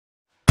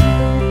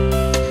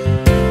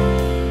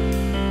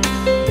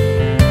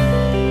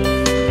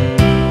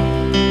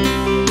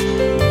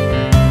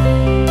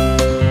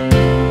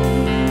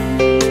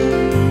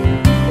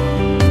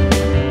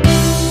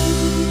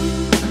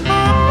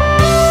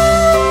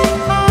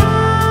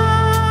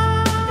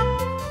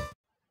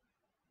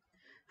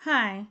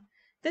Hi,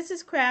 this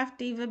is Craft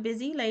Diva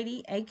Busy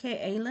Lady,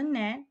 aka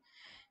Lynette,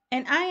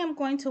 and I am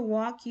going to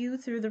walk you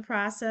through the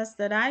process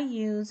that I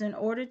use in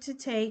order to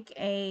take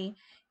a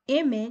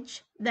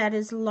image that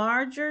is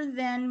larger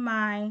than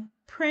my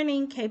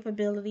printing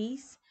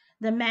capabilities,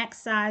 the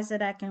max size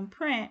that I can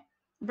print,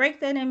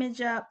 break that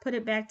image up, put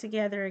it back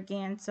together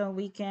again so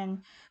we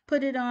can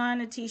put it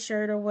on a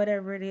t-shirt or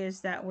whatever it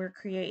is that we're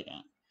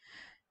creating.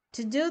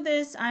 To do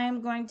this, I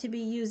am going to be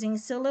using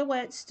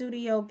Silhouette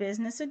Studio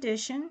Business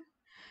Edition.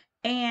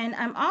 And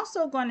I'm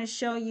also going to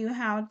show you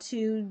how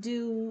to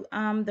do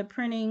the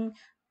printing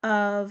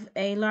of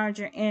a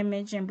larger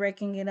image and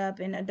breaking it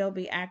up in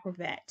Adobe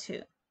Acrobat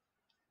too.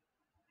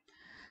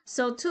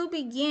 So to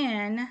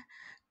begin,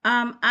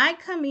 I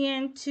come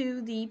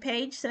into the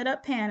page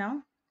setup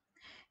panel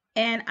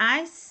and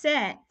I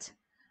set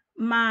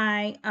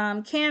my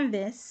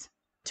canvas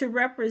to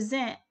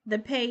represent the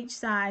page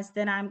size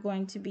that I'm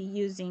going to be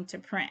using to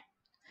print.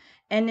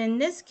 And in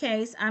this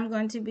case, I'm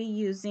going to be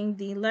using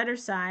the letter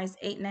size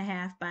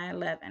 8.5 by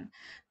 11.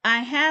 I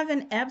have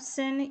an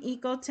Epson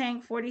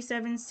Ecotank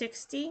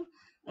 4760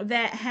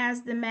 that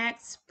has the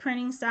max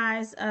printing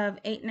size of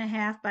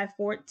 8.5 by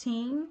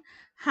 14.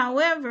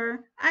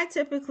 However, I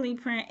typically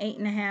print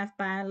 8.5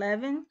 by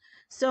 11.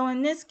 So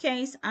in this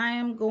case, I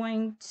am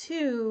going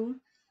to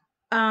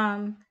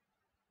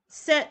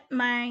set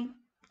my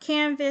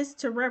canvas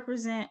to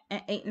represent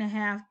an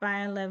 8.5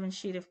 by 11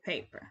 sheet of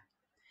paper.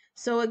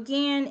 So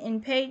again,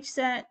 in page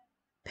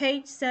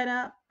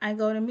setup, I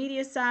go to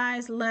media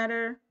size,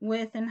 letter,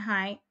 width, and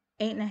height,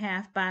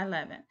 8.5 by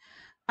 11.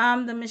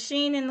 The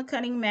machine and the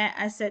cutting mat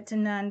I set to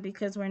none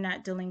because we're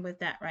not dealing with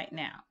that right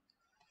now.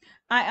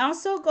 I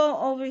also go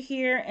over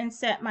here and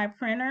set my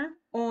printer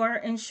or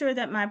ensure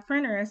that my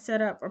printer is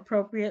set up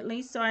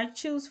appropriately. So I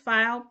choose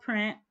File,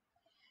 Print,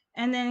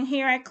 and then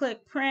here I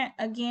click Print.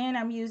 Again,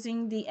 I'm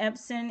using the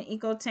Epson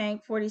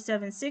Ecotank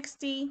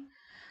 4760.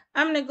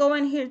 I'm going to go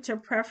in here to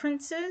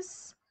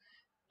Preferences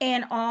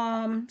and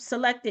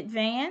select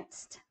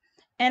Advanced.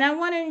 And I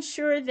want to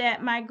ensure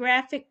that my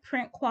graphic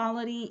print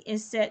quality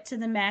is set to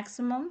the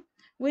maximum,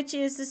 which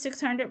is the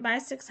 600 by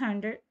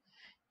 600.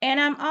 And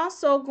I'm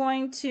also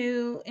going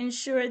to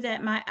ensure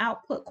that my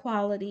output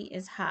quality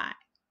is high.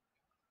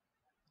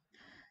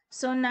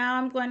 So now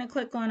I'm going to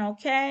click on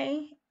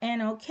OK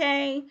and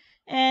OK.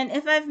 And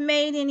if I've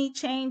made any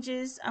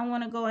changes, I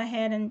want to go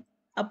ahead and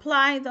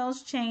apply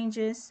those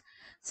changes.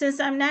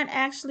 Since I'm not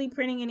actually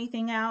printing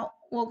anything out,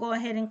 we'll go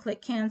ahead and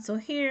click cancel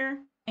here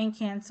and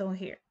cancel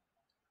here.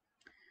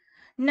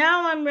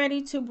 Now I'm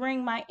ready to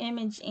bring my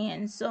image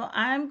in. So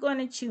I'm going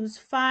to choose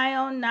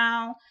File.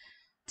 Now,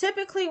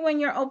 typically when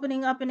you're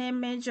opening up an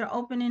image or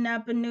opening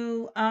up a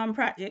new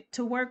project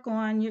to work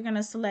on, you're going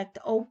to select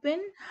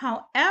Open.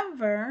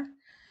 However,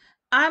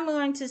 I'm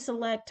going to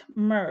select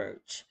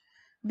Merge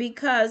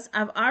because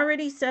I've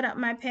already set up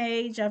my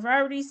page, I've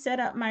already set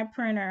up my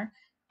printer,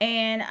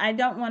 and I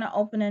don't want to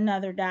open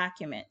another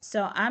document.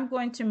 So I'm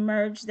going to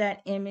merge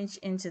that image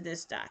into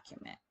this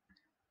document.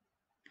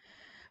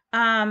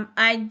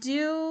 I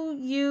do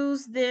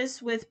use this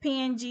with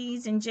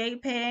PNGs and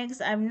JPEGs.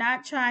 I've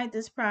not tried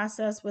this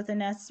process with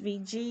an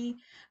SVG.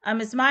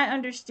 It's my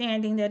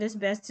understanding that it's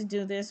best to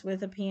do this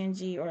with a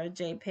PNG or a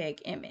JPEG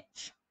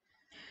image.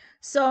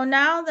 So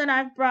now that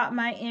I've brought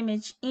my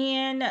image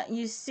in,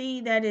 you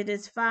see that it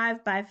is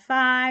 5 by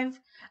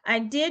 5. I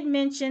did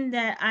mention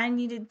that I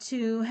needed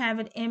to have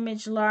an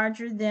image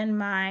larger than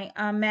my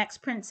max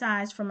print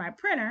size for my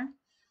printer.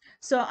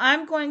 So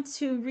I'm going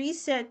to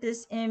reset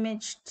this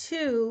image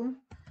to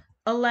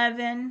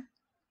 11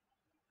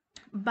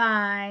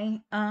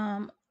 by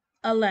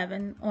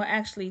 11, or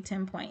actually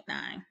 10.9.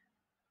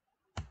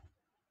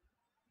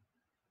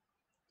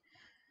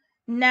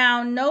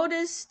 Now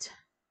notice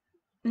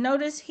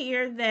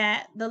here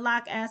that the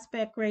lock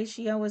aspect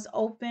ratio is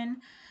open.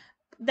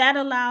 That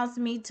allows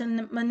me to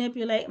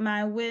manipulate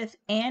my width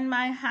and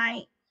my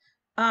height.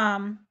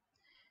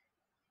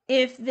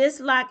 If this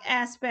lock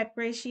aspect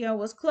ratio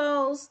was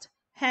closed,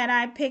 had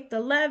I picked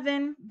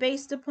 11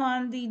 based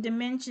upon the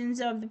dimensions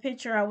of the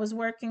picture I was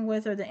working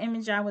with or the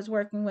image I was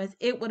working with,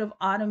 it would have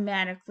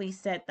automatically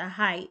set the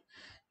height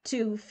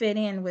to fit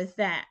in with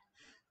that.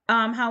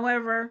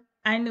 However,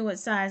 I knew what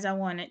size I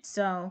wanted,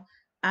 so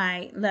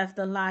I left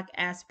the lock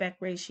aspect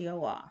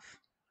ratio off.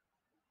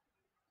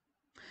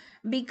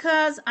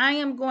 Because I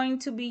am going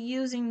to be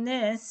using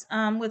this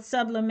with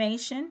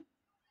sublimation,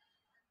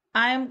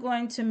 I am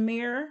going to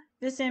mirror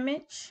this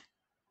image.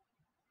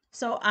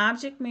 So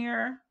object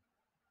mirror,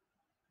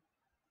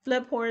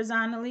 flip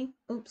horizontally.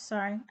 Oops,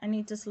 sorry, I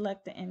need to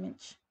select the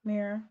image.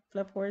 Mirror,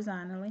 flip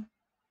horizontally.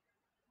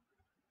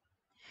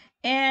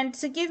 And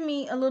to give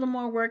me a little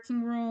more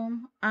working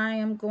room, I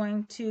am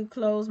going to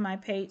close my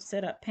page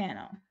setup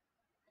panel.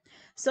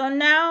 So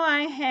now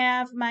I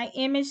have my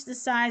image the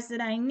size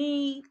that I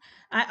need.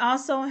 I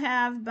also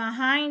have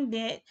behind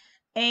it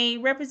a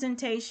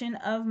representation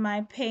of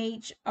my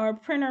page or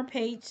printer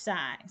page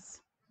size.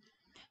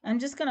 I'm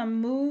just going to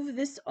move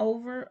this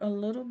over a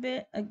little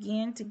bit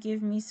again to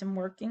give me some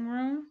working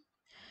room.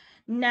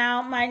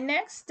 Now, my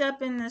next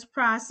step in this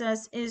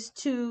process is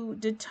to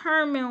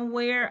determine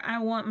where I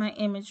want my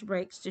image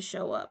breaks to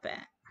show up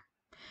at.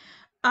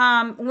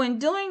 When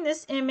doing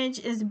this image,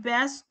 it's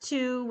best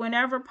to,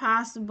 whenever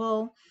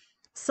possible,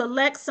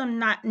 select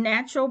some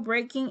natural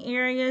breaking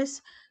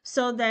areas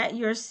so that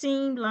your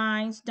seam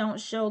lines don't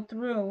show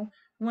through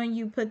when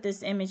you put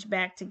this image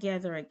back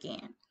together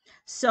again.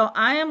 So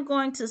I am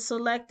going to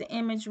select the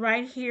image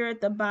right here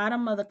at the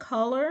bottom of the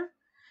color.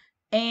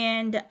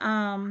 And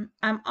I'm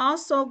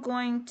also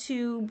going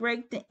to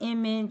break the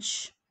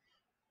image,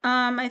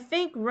 I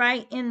think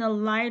right in the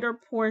lighter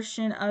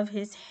portion of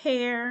his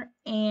hair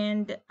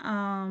and,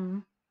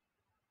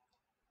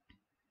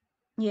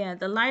 yeah,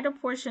 the lighter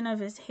portion of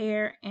his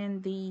hair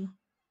and the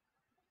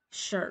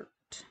shirt.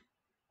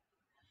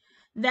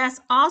 That's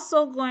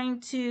also going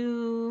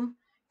to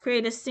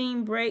create a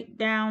seam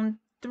breakdown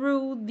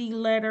through the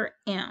letter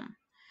M.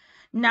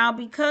 Now,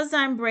 because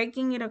I'm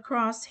breaking it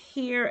across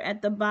here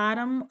at the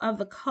bottom of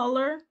the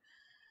color,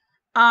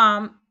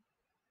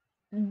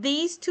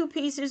 these two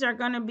pieces are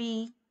going to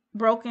be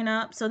broken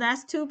up. So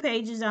that's 2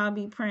 pages I'll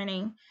be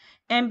printing.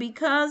 And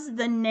because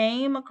the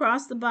name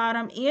across the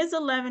bottom is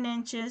 11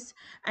 inches,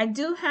 I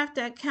do have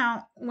to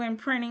account when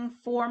printing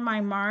for my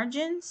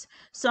margins.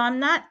 So I'm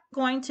not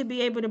going to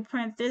be able to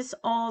print this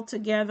all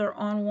together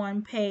on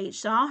one page.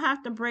 So I'll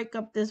have to break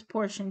up this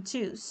portion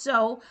too.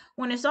 So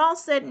when it's all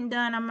said and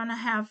done, I'm going to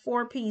have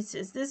 4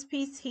 pieces. This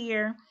piece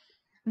here,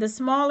 the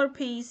smaller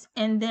piece,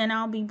 and then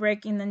I'll be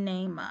breaking the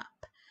name up.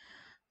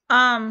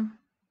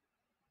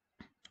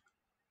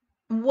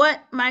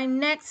 What my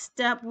next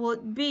step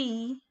would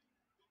be,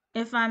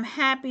 if I'm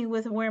happy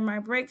with where my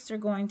breaks are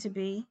going to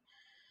be,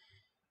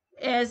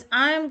 is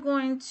I'm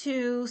going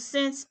to,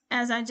 since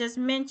as I just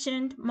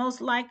mentioned, most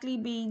likely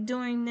be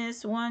doing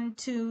this 1,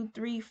 2,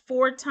 3,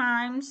 4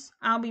 times.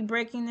 I'll be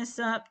breaking this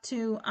up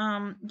to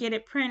get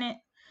it printed.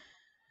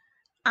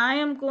 I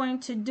am going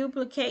to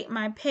duplicate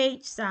my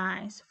page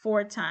size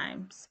 4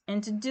 times.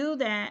 And to do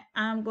that,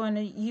 I'm going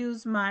to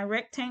use my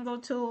rectangle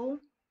tool.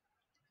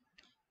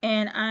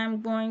 And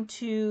I'm going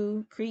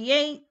to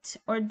create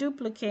or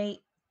duplicate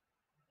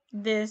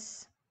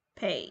this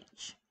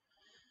page.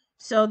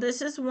 So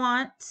this is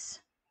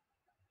once.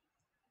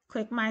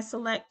 Click my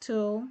select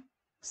tool,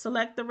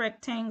 select the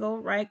rectangle,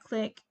 right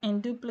click,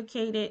 and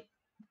duplicate it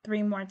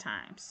 3 more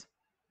times.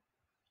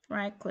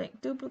 Right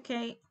click,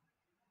 duplicate,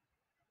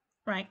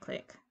 right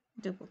click,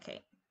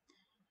 duplicate.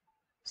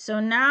 So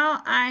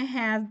now I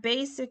have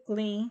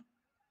basically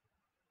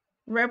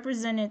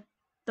represented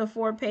the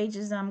 4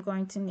 pages I'm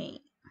going to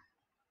need.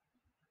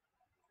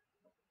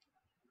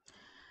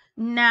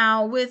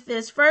 Now with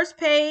this first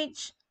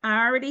page,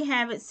 I already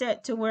have it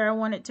set to where I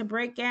want it to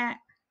break at.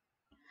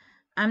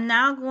 I'm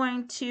now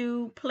going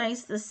to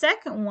place the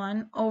second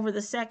one over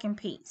the second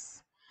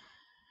piece.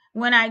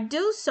 When I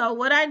do so,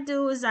 what I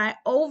do is I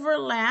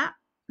overlap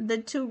the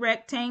 2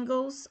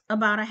 rectangles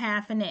about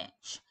 1/2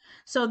 inch.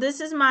 So this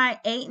is my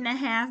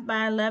 8.5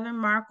 by 11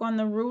 mark on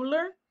the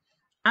ruler.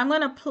 I'm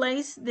going to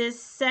place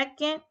this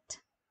second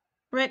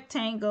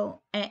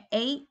rectangle at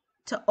 8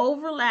 to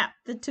overlap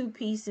the 2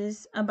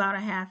 pieces about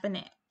 1/2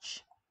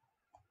 inch.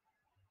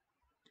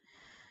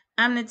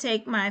 I'm going to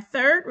take my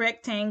third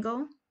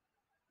rectangle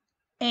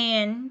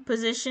and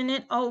position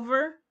it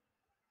over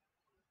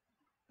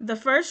the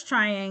first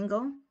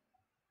triangle.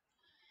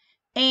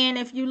 And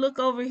if you look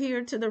over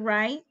here to the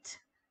right,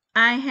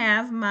 I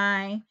have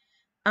my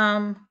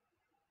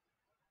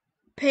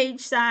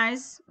page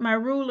size, my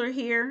ruler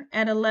here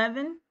at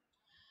 11.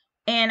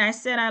 And I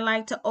said I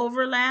like to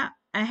overlap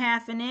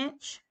 1/2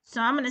 inch. So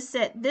I'm going to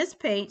set this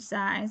page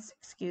size,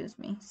 excuse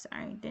me,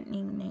 sorry, didn't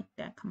even make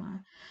that come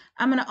on.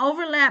 I'm going to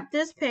overlap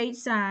this page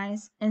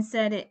size and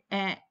set it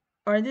at,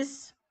 or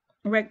this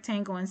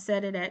rectangle and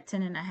set it at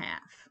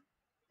 10.5.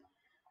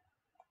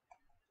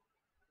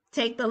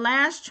 Take the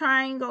last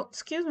triangle,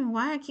 excuse me,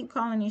 why I keep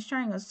calling these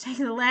triangles. Take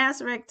the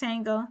last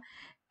rectangle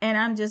and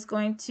I'm just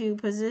going to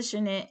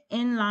position it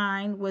in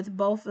line with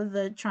both of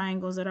the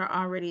triangles that are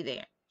already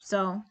there.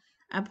 So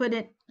I put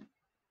it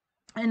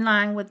in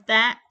line with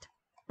that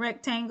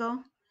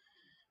rectangle,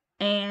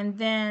 and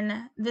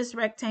then this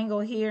rectangle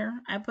here,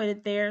 I put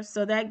it there.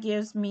 So that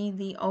gives me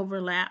the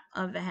overlap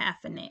of the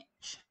 1/2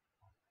 inch.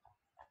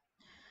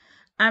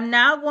 I'm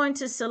now going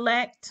to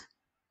select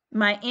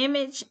my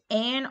image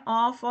and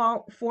all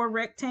 4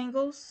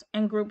 rectangles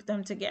and group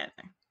them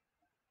together.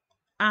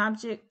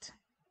 Object,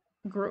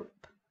 group.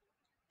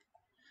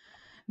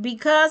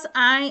 Because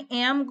I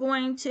am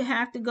going to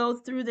have to go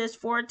through this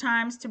 4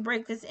 times to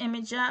break this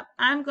image up,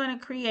 I'm going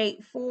to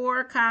create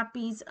 4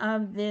 copies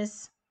of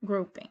this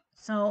grouping.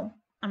 So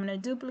I'm going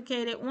to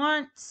duplicate it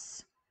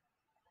once,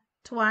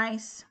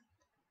 twice,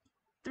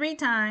 3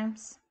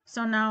 times.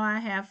 So now I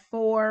have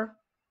 4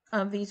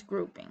 of these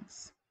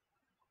groupings.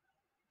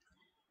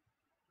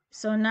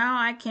 So now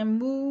I can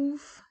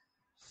move,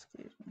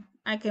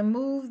 I can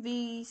move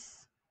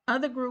these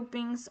other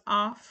groupings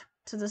off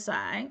to the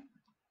side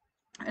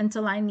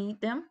until I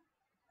need them.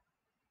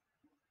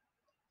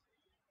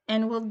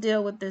 And we'll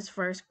deal with this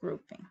first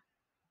grouping.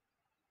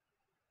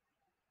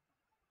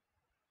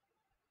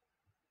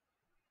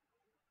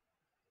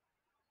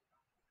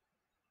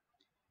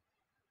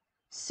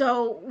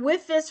 So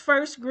with this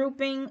first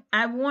grouping,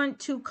 I want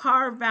to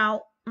carve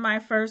out my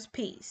first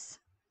piece.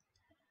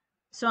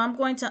 So I'm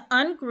going to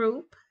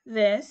ungroup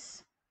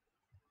this,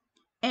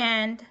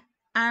 and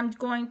I'm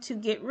going to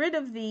get rid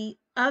of the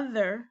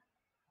other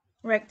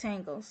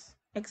rectangles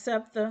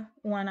except the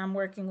one I'm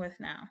working with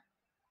now.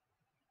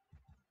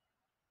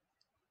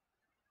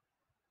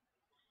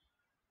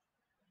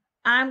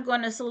 I'm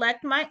going to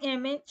select my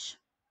image,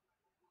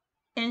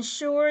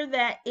 ensure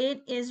that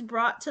it is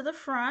brought to the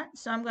front.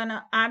 So I'm going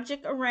to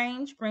object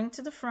arrange, bring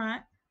to the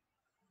front.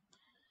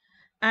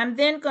 I'm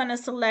then going to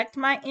select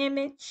my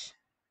image,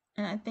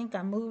 and I think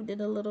I moved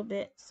it a little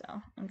bit, so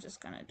I'm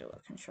just going to do a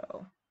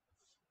control.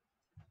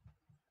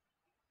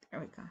 There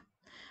we go.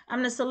 I'm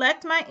going to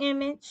select my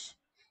image,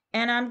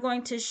 and I'm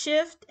going to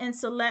shift and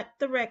select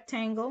the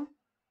rectangle.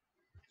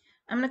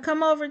 I'm going to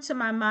come over to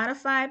my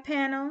modify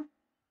panel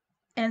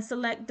and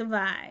select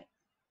divide.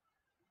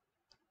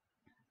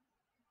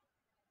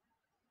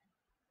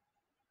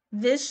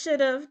 This should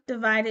have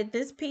divided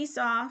this piece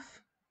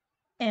off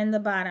and the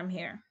bottom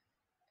here.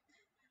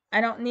 I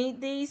don't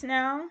need these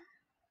now.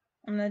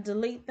 I'm going to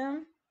delete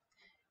them.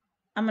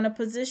 I'm going to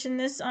position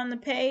this on the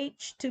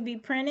page to be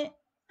printed.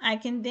 I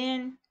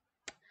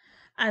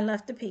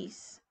left a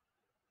piece.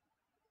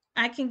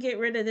 I can get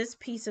rid of this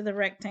piece of the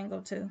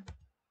rectangle too.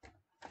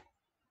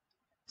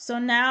 So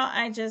now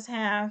I just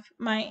have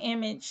my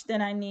image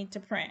that I need to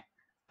print.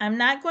 I'm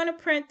not going to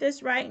print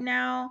this right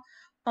now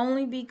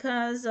only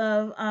because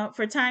of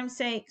for time's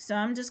sake. So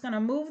I'm just going to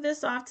move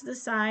this off to the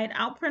side.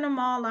 I'll print them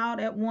all out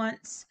at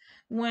once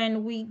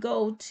when we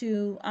go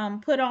to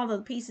put all the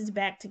pieces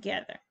back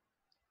together.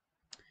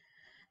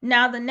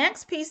 Now the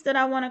next piece that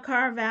I want to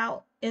carve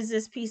out is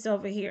this piece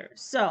over here.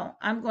 So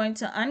I'm going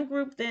to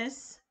ungroup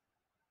this.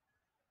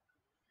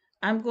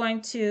 I'm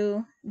going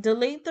to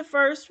delete the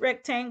first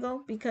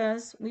rectangle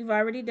because we've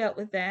already dealt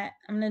with that.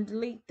 I'm going to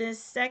delete this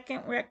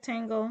second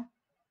rectangle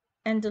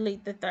and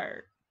delete the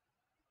third.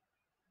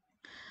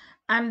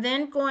 I'm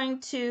then going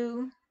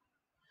to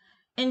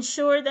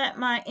ensure that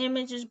my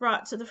image is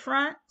brought to the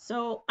front.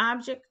 So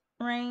object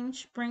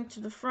range, bring to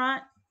the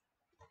front.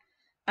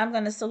 I'm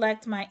going to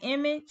select my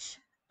image.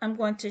 I'm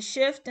going to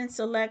shift and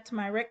select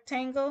my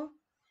rectangle.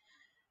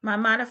 My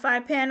modify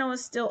panel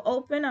is still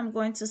open. I'm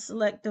going to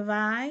select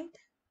divide.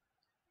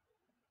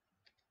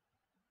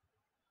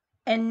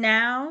 And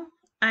now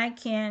I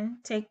can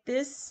take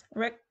this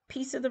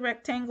piece of the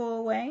rectangle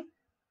away.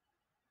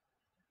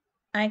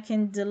 I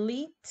can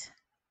delete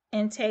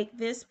and take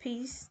this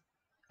piece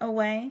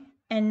away.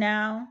 And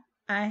now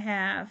I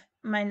have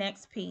my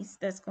next piece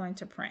that's going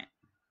to print.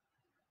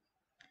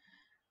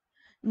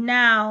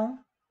 Now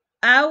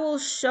I will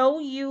show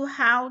you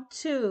how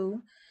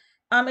to,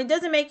 it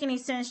doesn't make any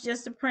sense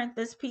just to print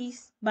this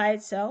piece by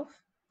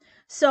itself.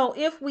 So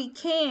if we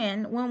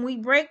can, when we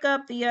break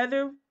up the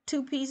other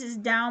two pieces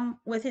down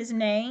with his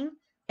name,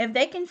 if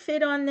they can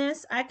fit on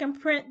this, I can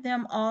print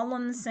them all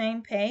on the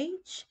same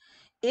page.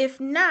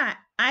 If not,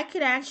 I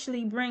could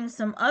actually bring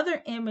some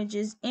other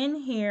images in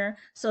here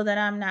so that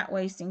I'm not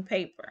wasting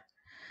paper.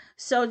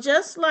 So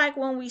just like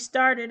when we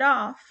started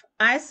off,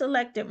 I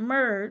selected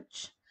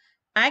merge.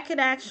 I could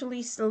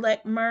actually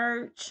select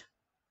merge,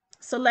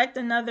 select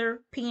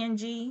another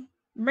PNG,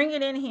 bring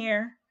it in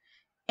here,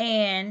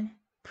 and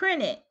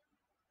print it.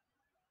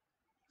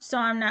 So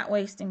I'm not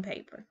wasting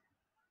paper.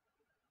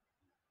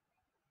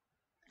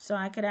 So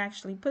I could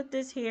actually put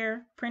this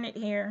here, print it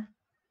here,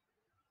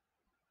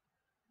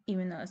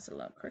 even though it's a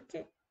little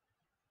crooked.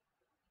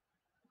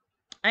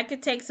 I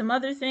could take some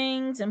other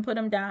things and put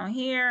them down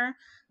here.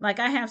 Like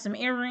I have some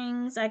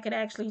earrings. I could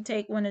actually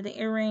take one of the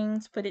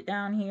earrings, put it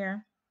down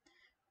here,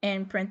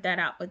 and print that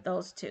out with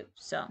those two.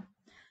 So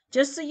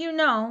just so you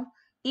know,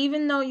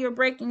 even though you're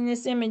breaking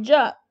this image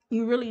up,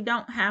 you really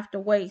don't have to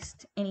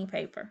waste any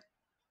paper.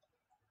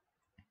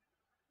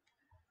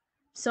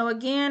 So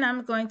again,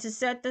 I'm going to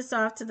set this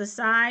off to the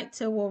side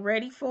till we're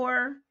ready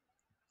for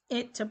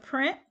it to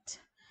print.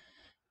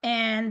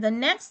 And the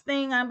next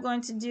thing I'm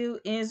going to do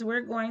is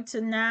we're going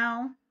to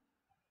now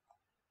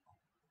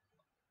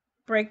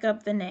break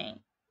up the name.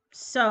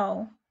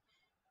 So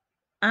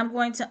I'm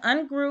going to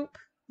ungroup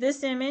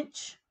this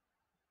image,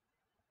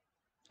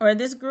 or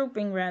this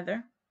grouping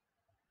rather.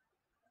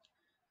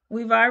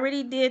 We've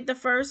already did the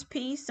first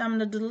piece. I'm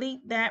going to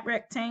delete that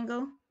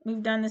rectangle.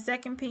 We've done the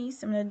second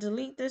piece. I'm going to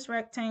delete this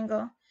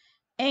rectangle.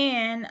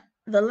 And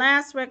the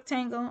last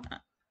rectangle,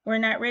 we're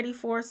not ready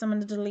for, so I'm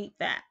going to delete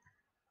that.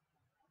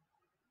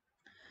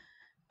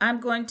 I'm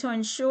going to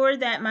ensure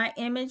that my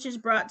image is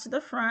brought to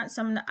the front.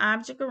 So I'm going to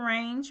object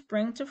arrange,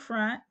 bring to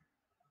front.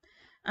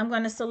 I'm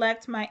going to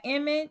select my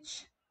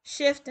image,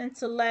 shift and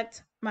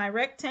select my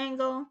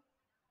rectangle,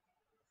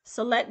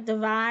 select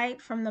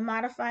divide from the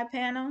modify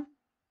panel.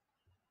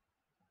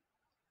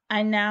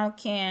 I now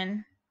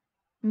can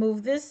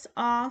move this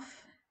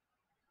off,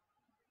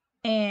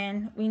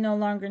 and we no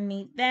longer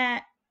need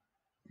that.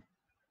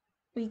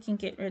 We can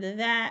get rid of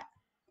that.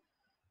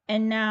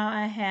 And now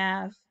I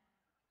have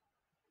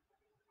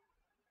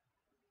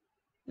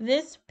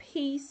this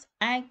piece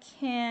I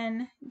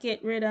can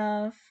get rid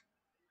of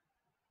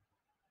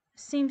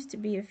Seems to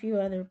be a few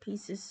other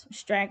pieces,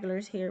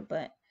 stragglers here,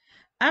 but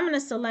I'm going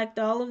to select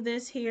all of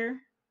this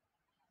here,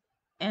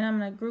 and I'm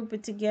going to group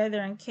it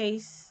together in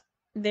case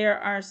there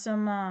are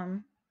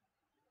some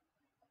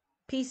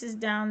pieces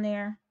down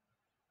there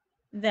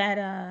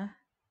that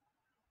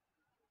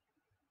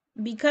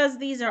because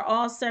these are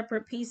all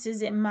separate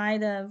pieces, it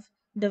might have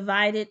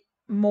divided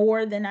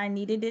more than I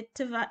needed it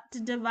to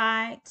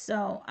divide.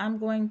 So I'm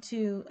going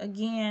to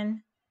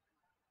again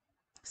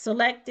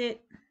select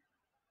it,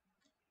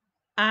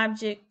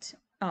 object.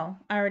 Oh,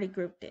 I already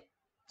grouped it.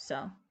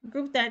 So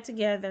group that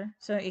together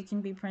so it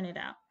can be printed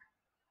out.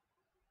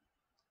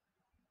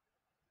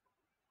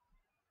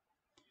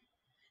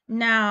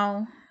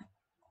 Now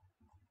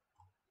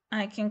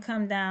I can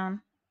come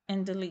down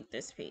and delete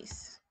this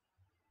piece.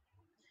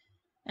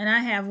 And I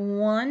have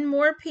one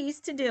more piece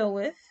to deal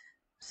with.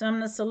 So I'm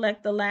going to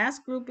select the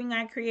last grouping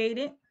I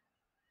created.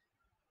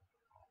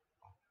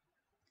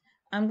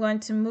 I'm going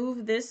to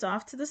move this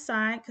off to the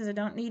side because I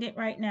don't need it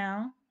right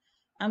now.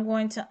 I'm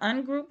going to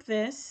ungroup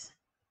this.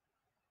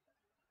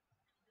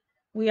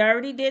 We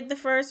already did the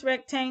first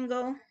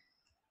rectangle.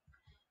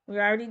 We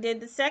already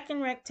did the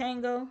second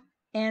rectangle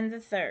and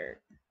the third.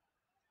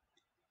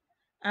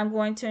 I'm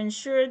going to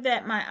ensure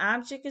that my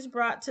object is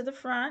brought to the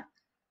front.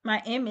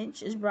 My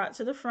image is brought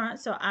to the front.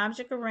 So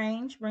object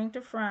arrange, bring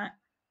to front.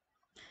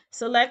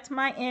 Select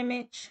my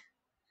image,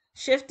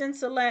 shift and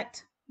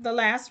select the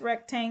last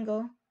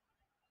rectangle.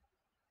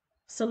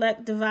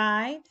 Select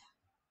divide.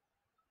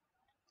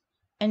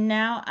 And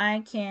now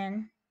I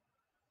can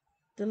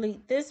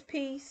delete this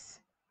piece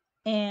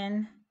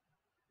and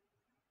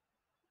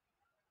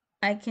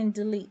I can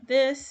delete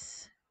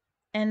this,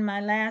 and my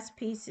last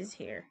piece is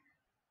here.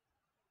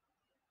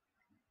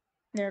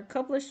 There are a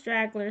couple of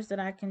stragglers that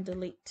I can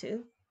delete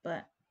too,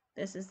 but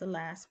this is the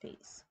last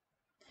piece.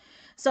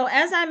 So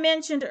as I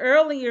mentioned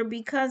earlier,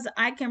 because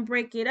I can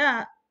break it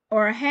up,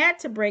 or had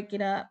to break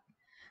it up,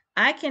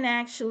 I can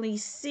actually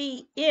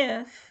see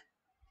if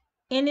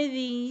any of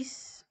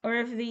these or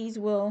if these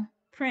will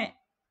print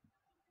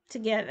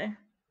together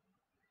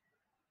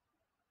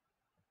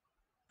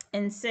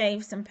and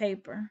save some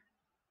paper.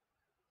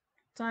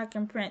 So I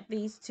can print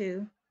these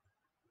two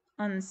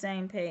on the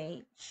same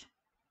page.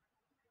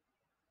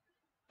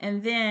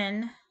 And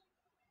then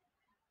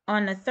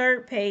on the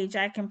third page,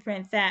 I can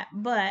print that.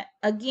 But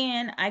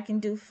again, I can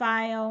do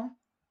File,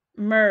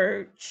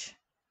 Merge,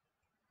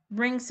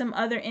 bring some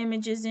other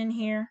images in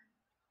here,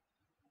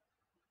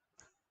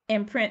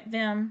 and print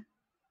them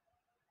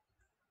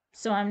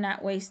so I'm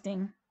not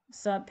wasting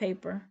sub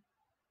paper.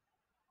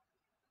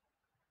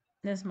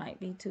 This might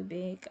be too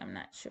big. I'm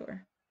not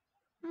sure.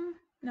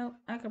 Nope,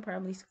 I could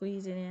probably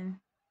squeeze it in.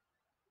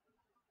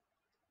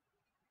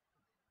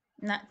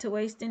 Not to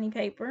waste any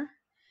paper.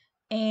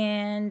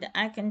 And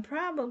I can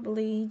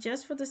probably,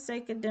 just for the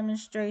sake of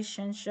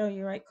demonstration, show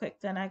you right quick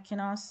that I can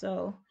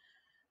also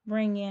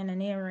bring in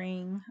an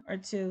earring or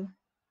two.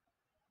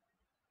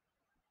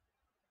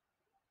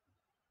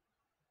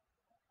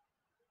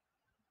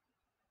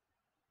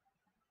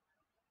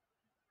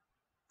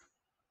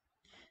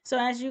 So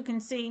as you can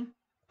see,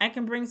 I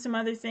can bring some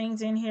other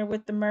things in here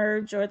with the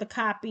merge or the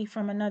copy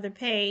from another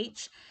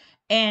page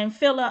and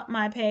fill up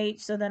my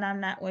page so that I'm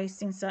not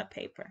wasting sub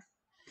paper.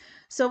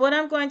 So what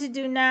I'm going to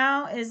do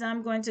now is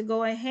I'm going to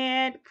go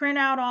ahead, print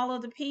out all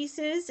of the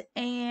pieces,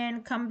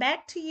 and come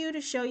back to you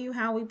to show you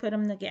how we put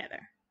them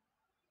together.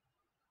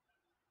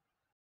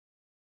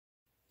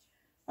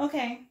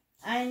 Okay,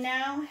 I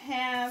now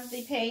have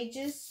the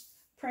pages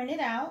printed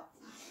out.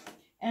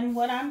 And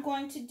what I'm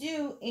going to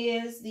do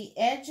is the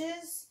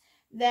edges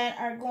that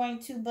are going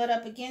to butt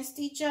up against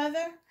each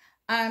other,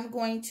 I'm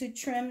going to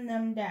trim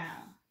them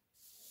down.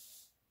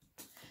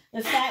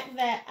 The fact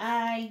that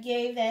I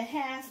gave that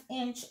 1/2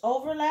 inch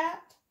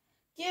overlap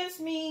gives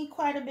me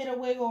quite a bit of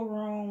wiggle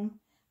room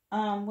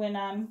when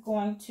I'm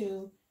going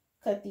to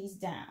cut these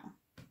down.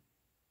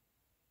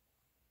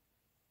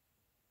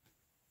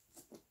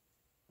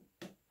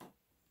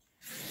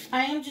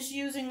 I am just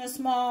using a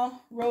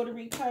small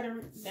rotary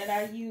cutter that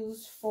I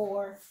use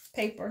for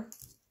paper.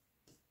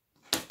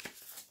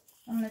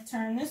 I'm going to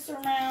turn this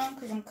around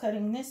because I'm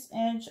cutting this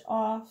edge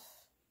off.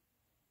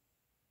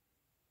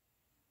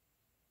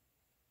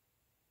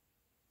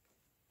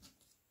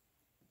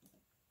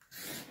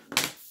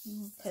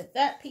 Cut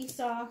that piece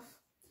off.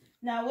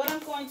 Now what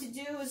I'm going to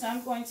do is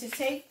I'm going to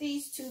take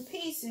these two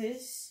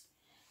pieces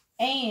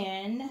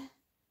and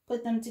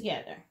put them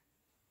together.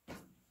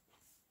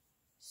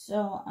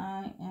 So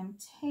I am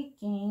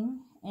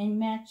taking and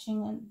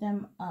matching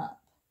them up.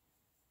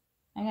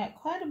 I got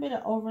quite a bit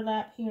of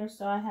overlap here,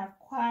 so I have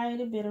quite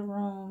a bit of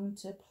room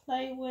to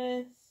play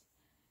with.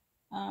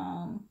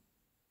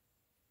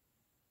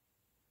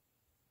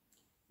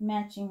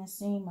 Matching the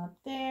seam up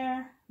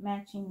there,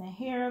 matching the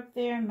hair up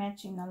there,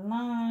 matching the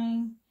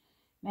line,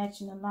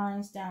 matching the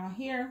lines down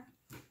here.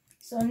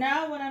 So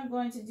now what I'm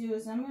going to do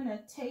is I'm going to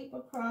tape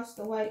across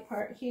the white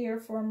part here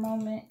for a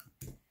moment.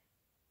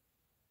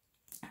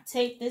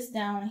 Tape this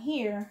down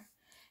here.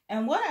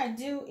 And what I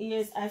do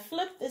is I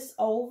flip this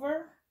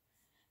over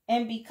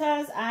And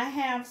because I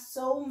have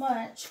so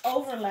much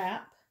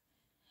overlap,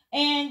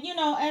 and you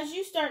know, as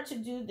you start to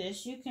do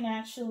this, you can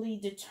actually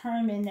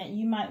determine that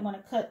you might want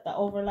to cut the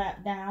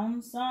overlap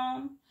down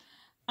some.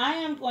 I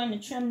am going to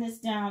trim this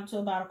down to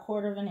about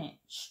 1/4 of an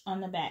inch on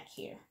the back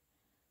here.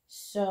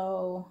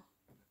 So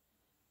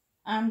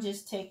I'm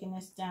just taking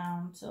this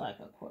down to like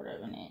 1/4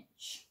 of an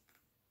inch.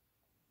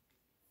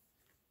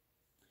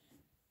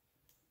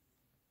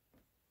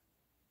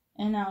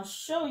 And I'll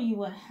show you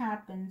what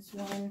happens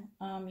when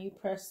you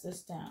press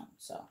this down.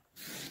 So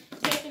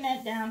taking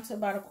that down to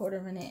about 1/4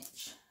 of an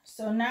inch.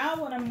 So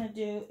now what I'm going to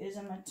do is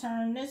I'm going to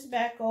turn this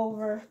back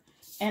over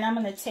and I'm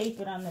going to tape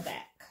it on the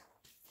back.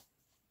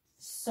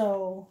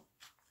 So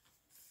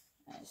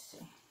let's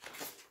see.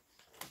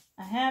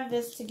 I have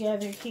this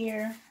together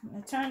here. I'm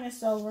going to turn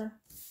this over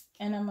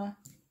and I'm going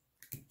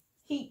to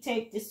heat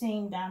tape the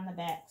seam down the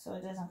back so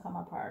it doesn't come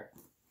apart.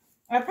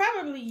 I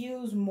probably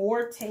use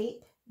more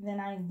tape than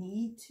I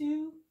need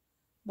to,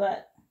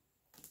 but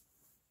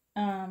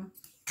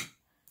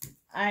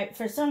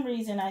for some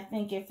reason I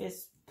think if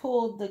it's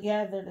pulled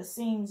together, the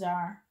seams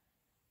are,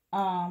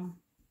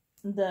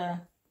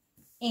 the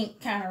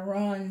ink kind of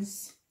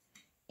runs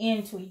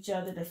into each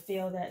other to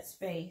fill that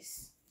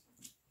space.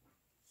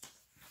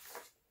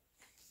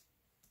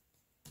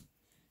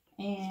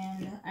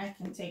 And I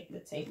can take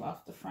the tape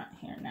off the front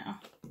here now,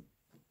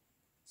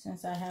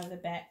 since I have the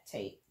back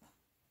tape.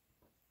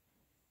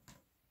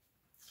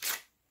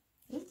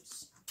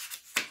 Oops.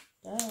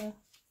 Duh.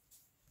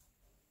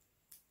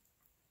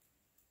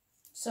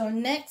 So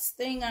next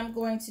thing I'm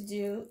going to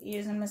do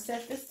is I'm going to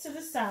set this to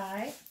the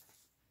side.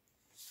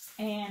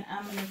 And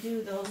I'm going to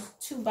do those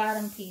 2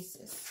 bottom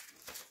pieces.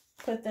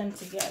 Put them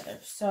together.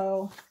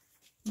 So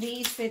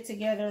these fit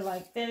together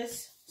like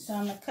this. So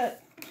I'm going to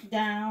cut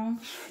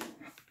down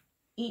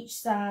each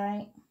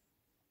side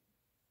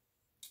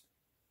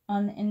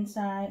on the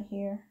inside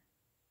here.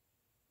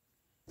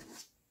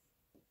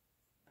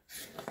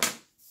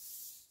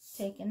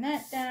 Taking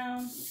that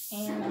down,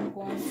 and I'm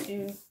going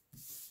to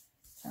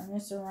turn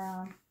this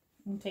around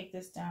and take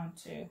this down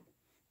too.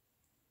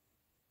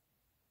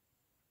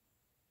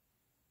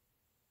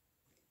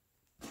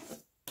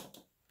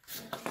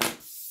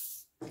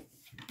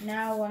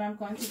 Now what I'm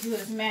going to do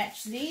is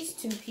match these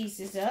 2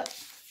 pieces up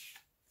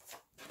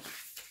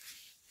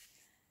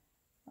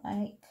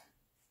like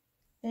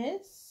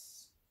this.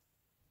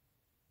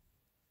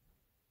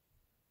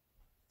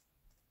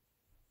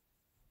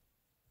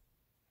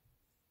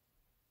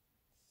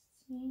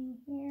 See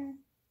here.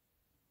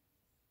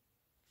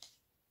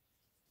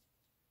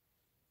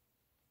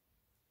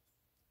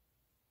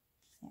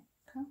 There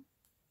we go.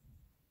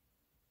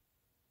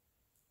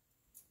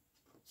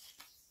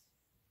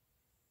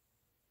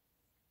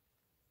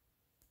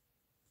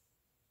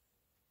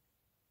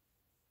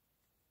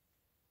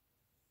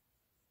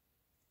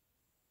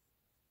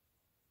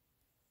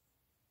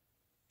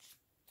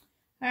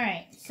 All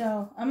right,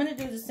 so I'm going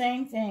to do the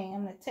same thing.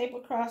 I'm going to tape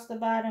across the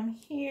bottom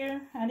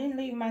here. I didn't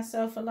leave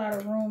myself a lot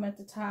of room at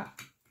the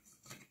top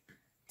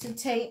to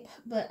tape,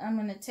 but I'm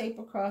going to tape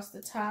across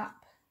the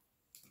top.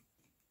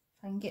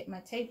 If I can get my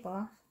tape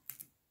off.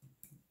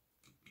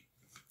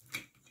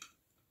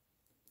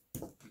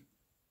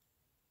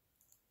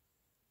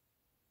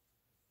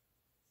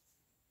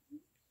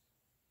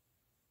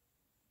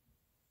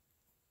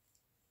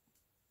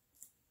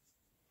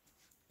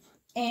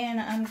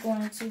 And I'm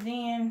going to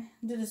then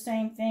do the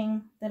same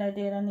thing that I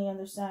did on the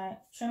other side.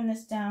 Trim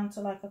this down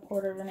to like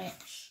 1/4 of an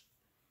inch.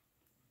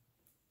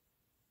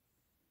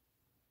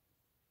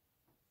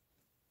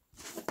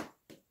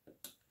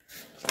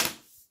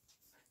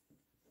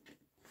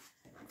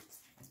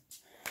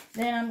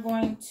 Then I'm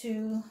going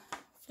to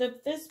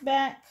flip this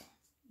back,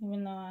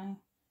 even though I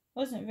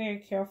wasn't very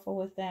careful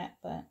with that,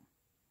 but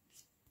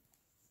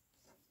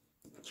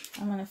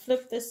I'm going to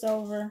flip this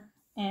over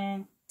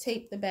and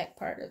tape the back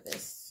part of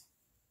this.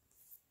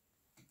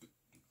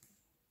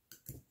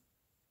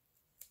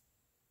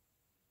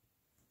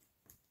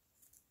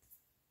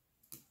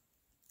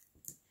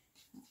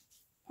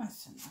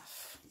 That's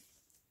enough.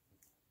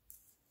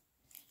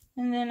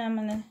 And then I'm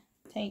going to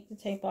take the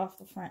tape off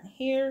the front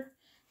here.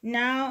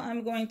 Now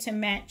I'm going to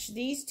match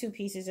these 2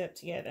 pieces up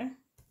together.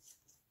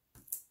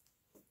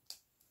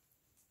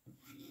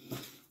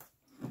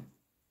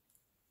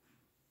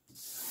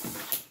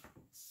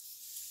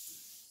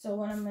 So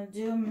what I'm going to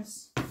do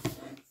is,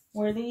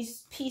 where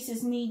these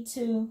pieces need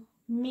to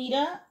meet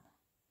up,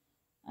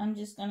 I'm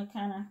just going to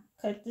kind of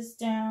cut this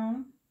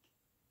down.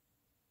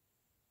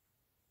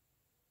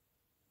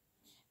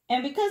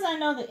 And because I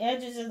know the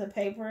edges of the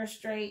paper are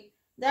straight,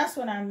 that's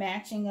what I'm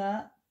matching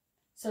up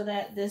so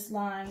that this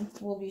line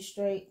will be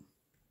straight.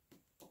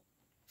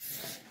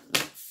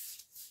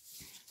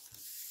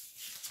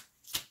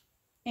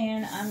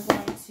 And I'm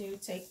going to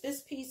take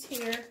this piece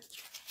here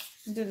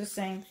and do the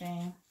same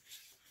thing.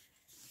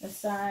 The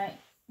side,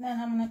 then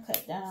I'm going to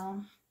cut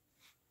down.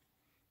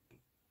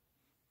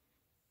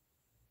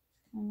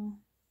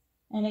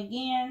 And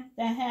again,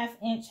 that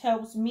 1/2 inch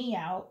helps me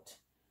out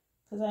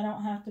because I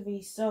don't have to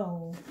be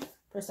so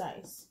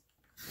precise.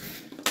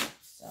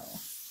 So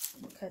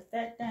Cut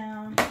that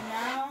down.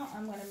 Now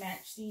I'm going to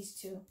match these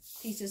two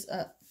pieces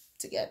up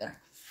together.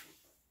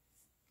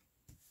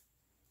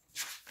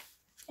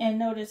 And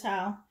notice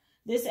how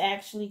this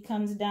actually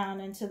comes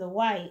down into the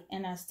white,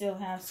 and I still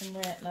have some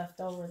red left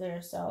over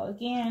there. So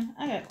again,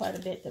 I got quite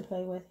a bit to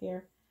play with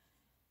here.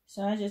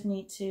 So I just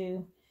need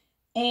to,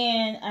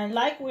 and I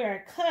like where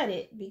I cut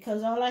it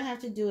because all I have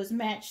to do is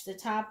match the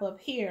top up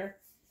here.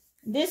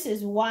 This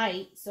is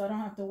white, so I don't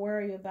have to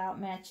worry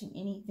about matching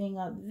anything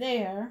up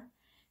there.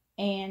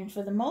 And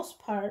for the most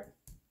part,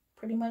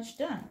 pretty much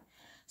done.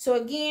 So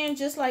again,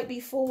 just like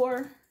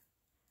before,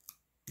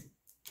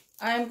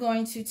 I'm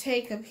going to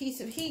take a piece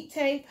of heat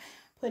tape,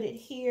 put it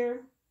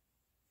here,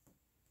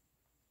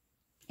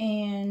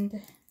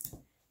 and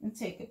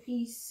take a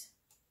piece,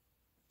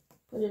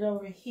 put it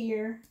over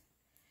here,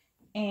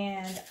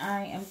 and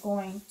I am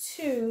going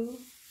to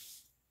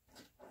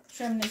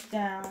trim this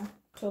down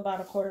to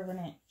about 1/4 of an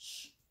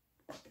inch.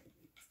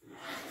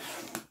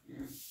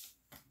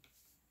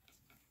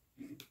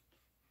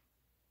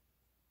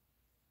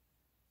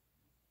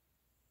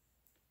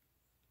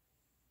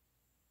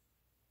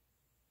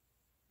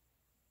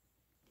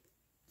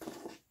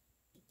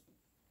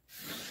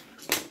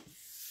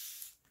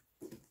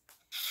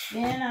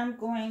 Then I'm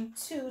going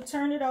to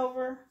turn it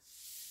over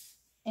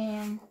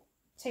and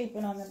tape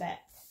it on the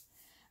back.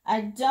 I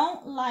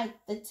don't like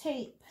the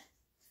tape.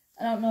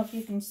 I don't know if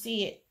you can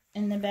see it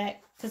in the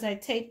back because I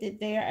taped it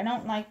there. I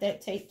don't like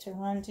that tape to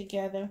run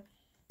together.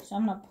 So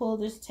I'm going to pull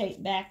this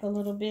tape back a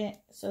little bit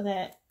so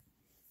that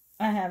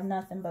I have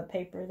nothing but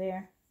paper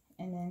there,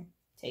 and then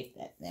tape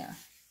that there.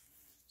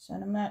 So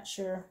I'm not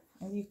sure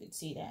if you could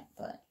see that,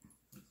 but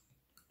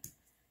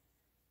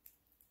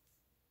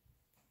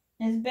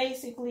it's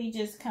basically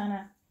just kind of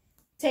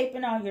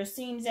taping all your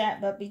seams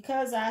at, but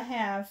because I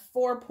have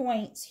 4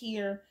 points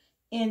here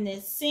in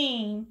this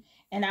seam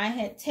and I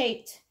had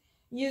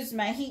used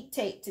my heat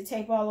tape to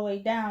tape all the way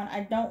down, I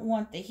don't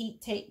want the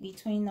heat tape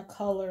between the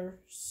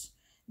colors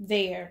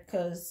there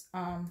because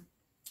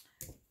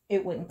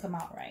it wouldn't come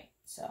out right.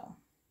 So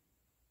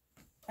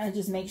I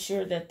just make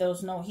sure that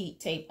there's no heat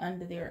tape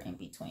under there in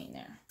between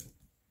there.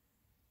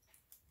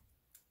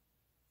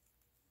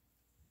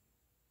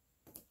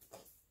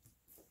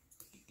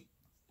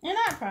 And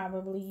I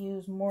probably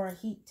use more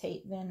heat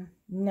tape than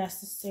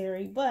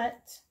necessary,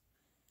 but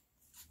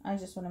I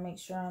just want to make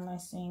sure all my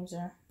seams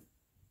are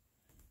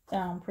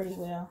down pretty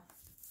well.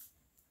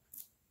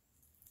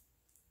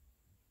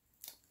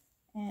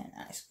 And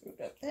I screwed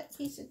up that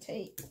piece of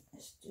tape.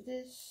 Let's do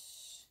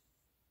this.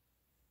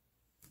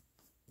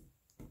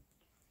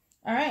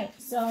 All right,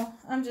 so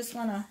I'm just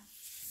going to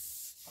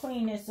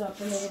clean this up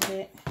a little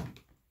bit.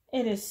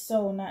 It is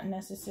so not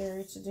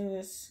necessary to do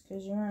this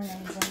because your iron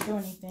ain't going to do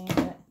anything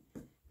but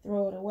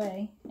throw it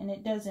away, and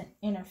it doesn't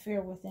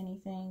interfere with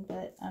anything,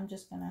 but I'm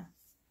just gonna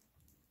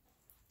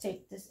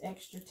take this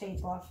extra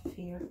tape off of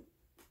here.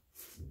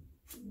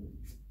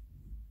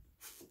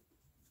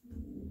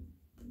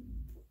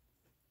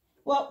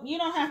 Well, you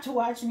don't have to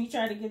watch me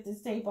try to get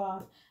this tape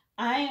off.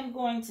 I am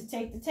going to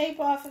take the tape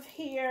off of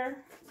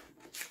here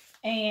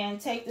and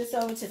take this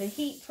over to the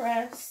heat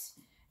press,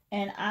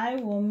 and I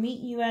will meet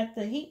you at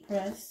the heat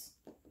press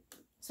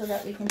so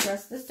that we can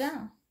press this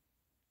down.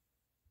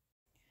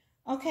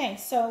 Okay,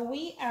 so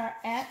we are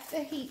at the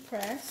heat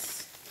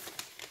press.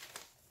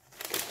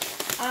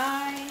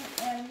 I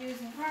am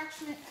using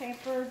parchment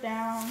paper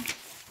down.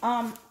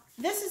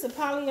 This is a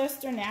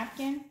polyester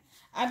napkin.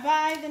 I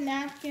buy the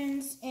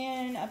napkins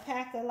in a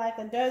pack of like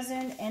a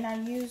dozen, and I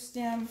use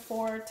them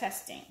for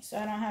testing. So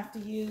I don't have to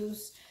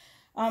use,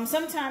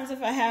 sometimes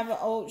if I have an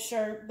old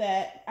shirt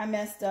that I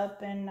messed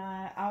up, and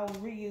I'll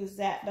reuse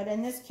that. But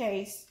in this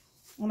case,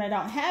 when I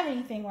don't have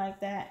anything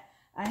like that,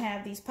 I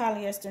have these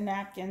polyester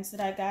napkins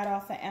that I got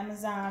off of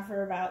Amazon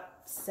for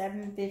about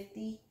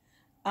 $7.50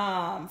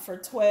 for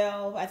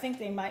 12. I think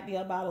they might be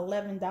about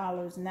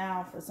 $11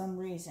 now for some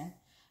reason.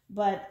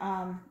 But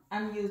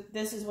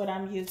this is what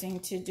I'm using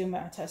to do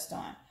my test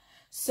on.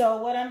 So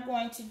what I'm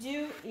going to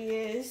do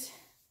is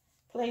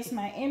place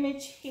my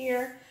image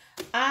here.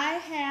 I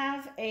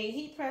have a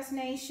Heat Press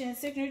Nation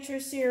Signature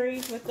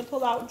Series with the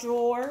pull-out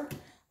drawer.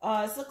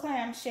 It's a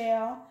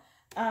clamshell.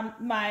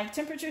 My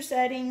temperature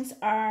settings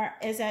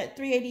is at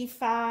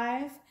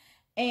 385,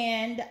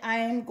 and I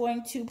am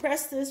going to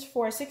press this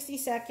for 60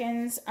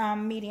 seconds,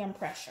 medium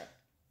pressure.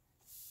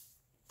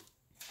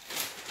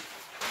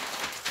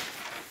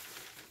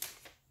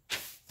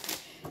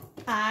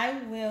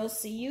 I will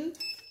see you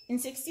in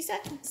 60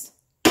 seconds.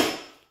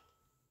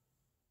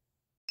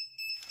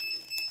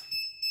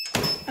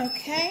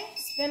 Okay,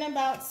 it's been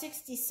about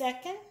 60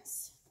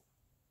 seconds,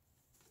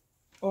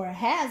 or it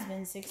has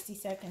been 60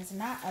 seconds,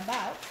 not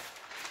about.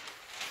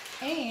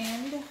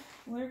 And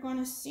we're going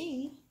to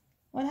see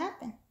what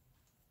happened.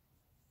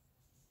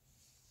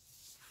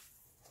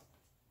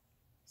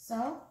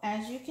 So,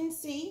 as you can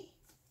see,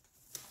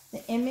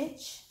 the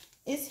image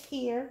is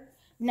here.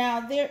 Now,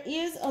 there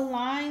is a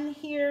line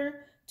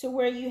here to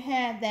where you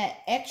had that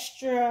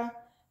extra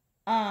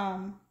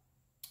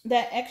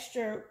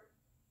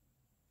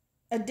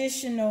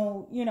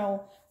additional,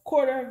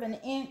 1/4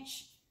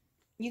 inch.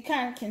 You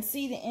kind of can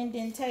see the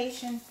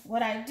indentation.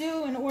 What I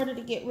do in order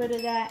to get rid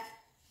of that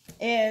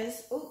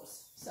is,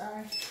 oops,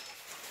 sorry,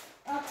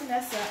 I'll clean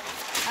this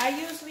up. I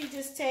usually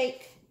just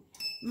take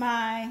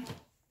my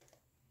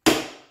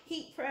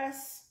heat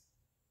press,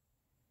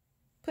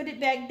 put it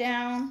back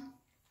down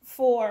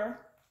for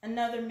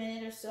another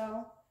minute or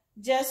so,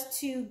 just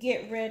to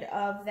get rid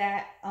of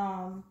that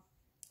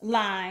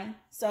line.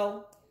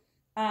 So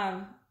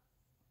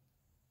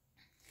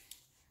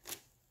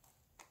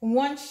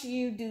once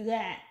you do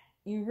that,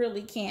 you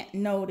really can't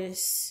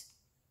notice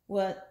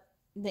what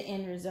the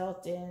end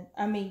result is.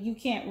 I mean, you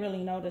can't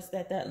really notice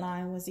that that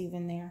line was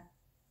even there.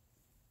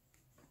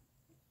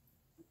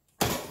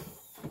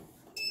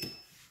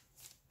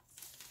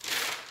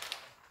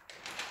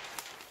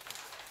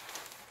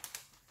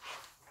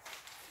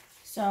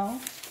 So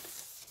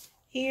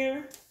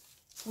here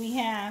we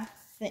have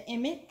the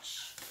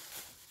image.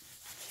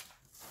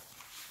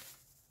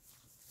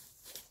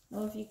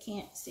 Oh, if you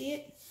can't see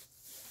it,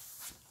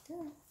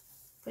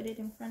 put it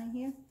in front of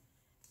here.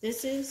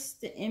 This is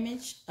the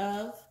image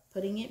of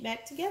putting it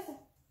back together.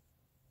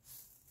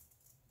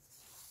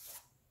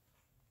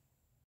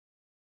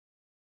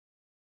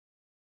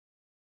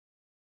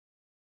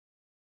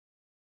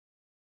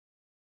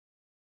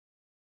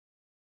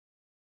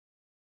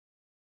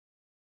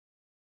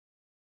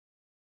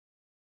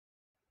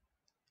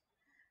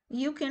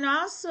 You can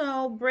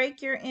also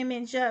break your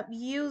image up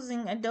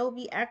using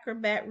Adobe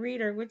Acrobat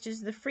Reader, which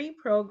is the free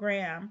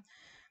program.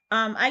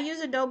 I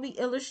use Adobe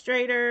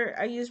Illustrator.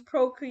 I use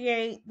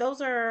Procreate. Those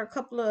are a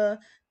couple of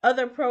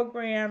other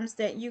programs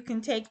that you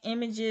can take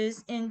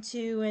images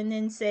into and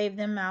then save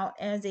them out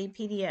as a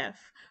PDF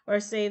or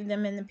save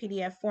them in the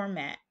PDF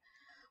format.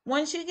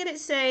 Once you get it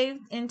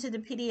saved into the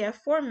PDF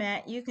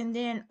format, you can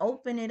then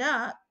open it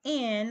up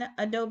in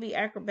Adobe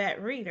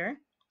Acrobat Reader,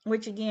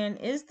 which again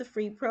is the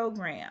free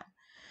program.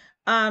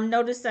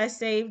 Notice I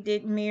saved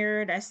it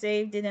mirrored. I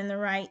saved it in the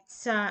right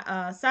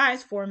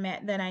size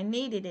format that I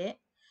needed it.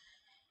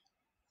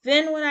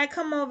 Then when I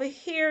come over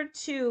here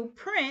to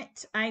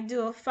print, I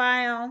do a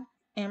file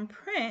and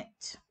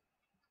print.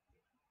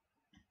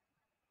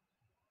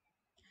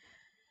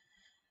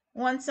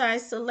 Once I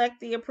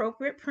select the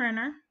appropriate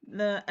printer,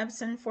 the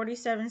Epson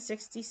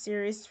 4760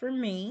 series for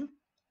me,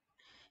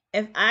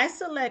 if I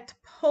select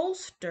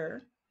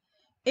poster,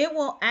 it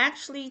will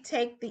actually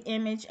take the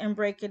image and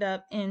break it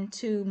up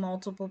into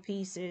multiple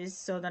pieces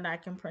so that I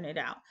can print it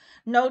out.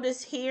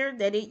 Notice here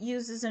that it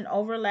uses an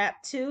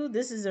overlap too.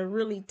 This is a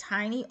really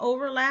tiny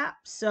overlap.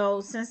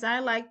 So since I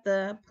like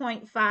the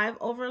 0.5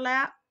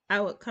 overlap, I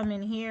would come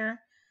in here,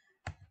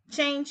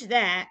 change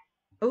that.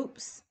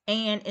 Oops,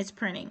 and it's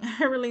printing.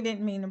 I really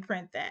didn't mean to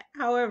print that.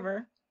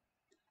 However,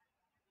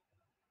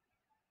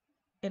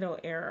 it'll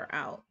error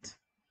out.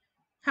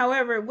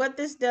 However, what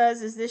this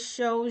does is this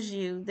shows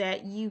you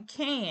that you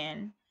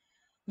can,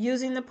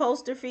 using the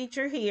poster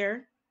feature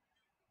here,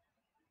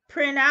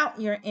 print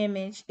out your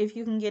image if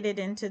you can get it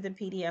into the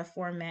PDF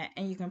format,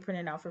 and you can print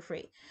it out for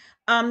free.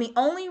 The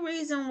only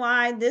reason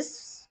why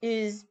this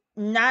is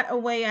not a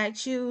way I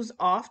choose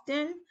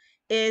often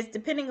is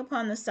depending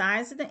upon the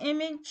size of the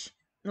image.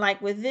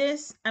 Like with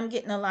this, I'm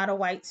getting a lot of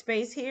white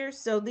space here,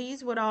 so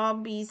these would all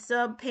be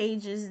sub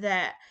pages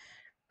that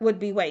would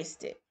be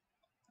wasted.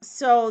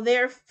 So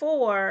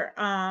therefore,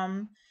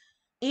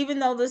 even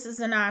though this is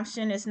an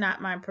option, it's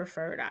not my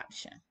preferred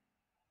option.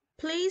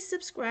 Please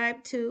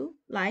subscribe to,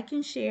 like,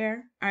 and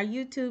share our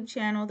YouTube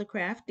channel, The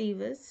Craft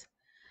Divas.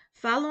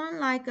 Follow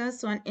and like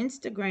us on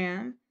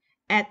Instagram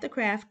at The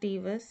Craft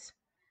Divas.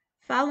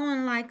 Follow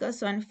and like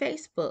us on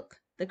Facebook,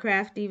 The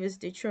Craft Divas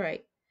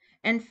Detroit.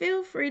 And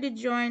feel free to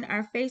join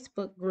our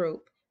Facebook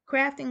group,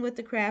 Crafting with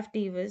the Craft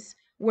Divas,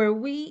 where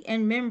we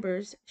and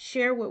members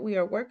share what we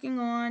are working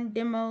on,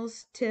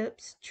 demos,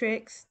 tips,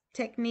 tricks,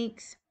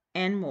 techniques,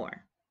 and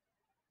more.